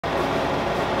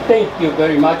Thank you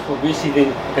very much for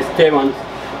visiting Esteban's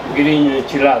Green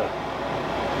Enchilada.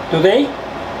 Today,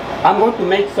 I'm going to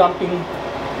make something,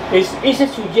 it's a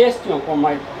suggestion for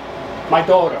my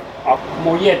daughter of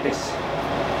molletes.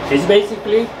 It's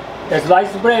basically a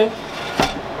sliced bread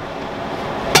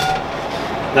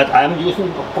that I'm using,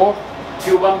 of course,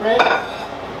 Cuban bread.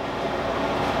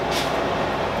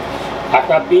 I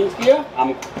have beans here,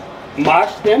 I'm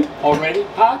mashed them already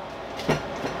hot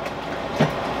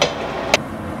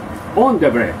on the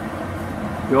bread,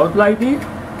 just like this.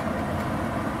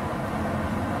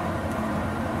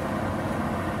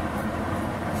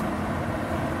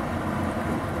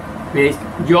 It's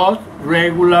just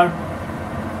regular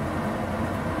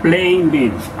plain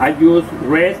beans. I use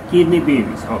red kidney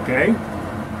beans, okay?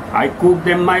 I cook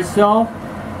them myself,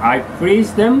 I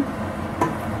freeze them,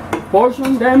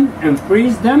 portion them and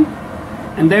freeze them,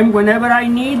 and then whenever I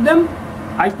need them,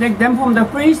 I take them from the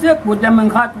freezer, put them in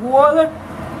hot water,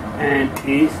 and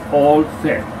it's all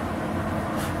set.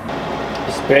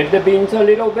 Spread the beans a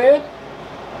little bit,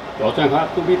 doesn't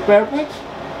have to be perfect.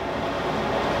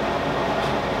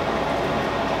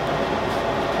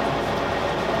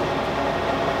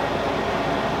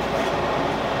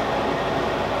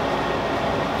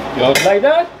 Just like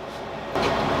that.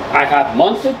 I have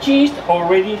monster cheese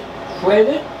already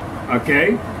shredded,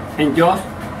 okay? And just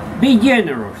be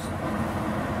generous.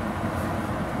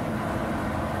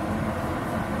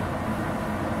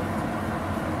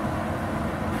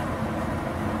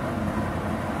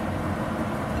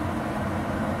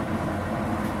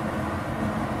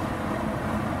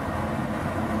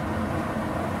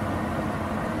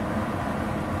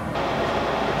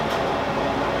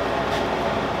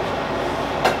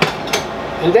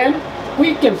 And then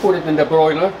we can put it in the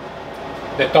broiler,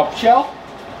 the top shelf,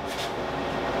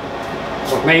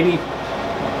 for maybe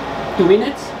 2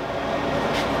 minutes.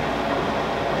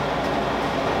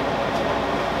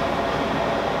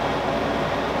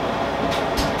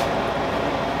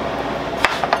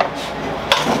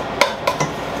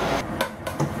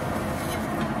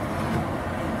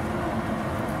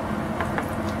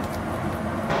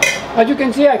 As you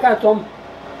can see, I have some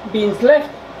beans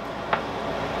left.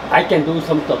 I can do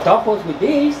some totopos with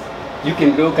these. You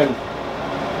can look in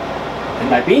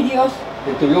my videos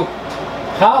and to look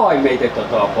how I made the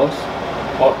totopos.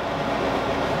 Oh.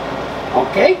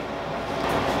 Okay?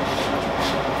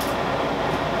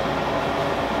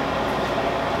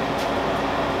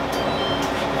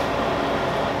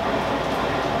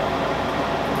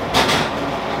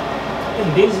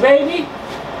 And this baby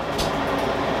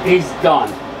is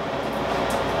done.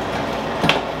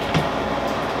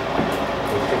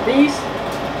 These.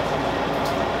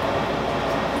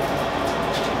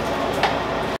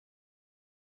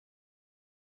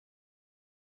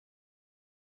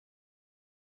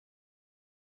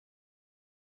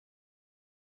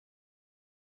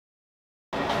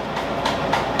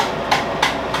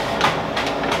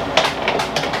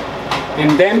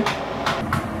 And then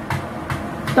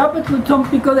top it with some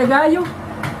pico de gallo.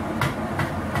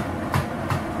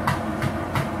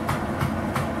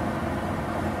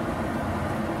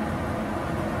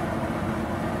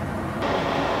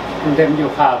 And then you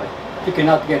have it. You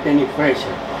cannot get any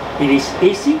fresher. It is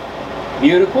easy,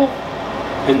 beautiful,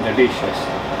 and delicious.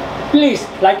 Please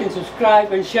like and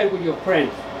subscribe and share with your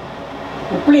friends.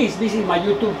 And please visit my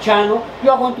YouTube channel. You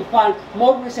are going to find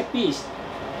more recipes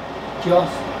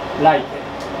just like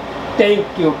it.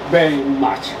 Thank you very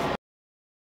much.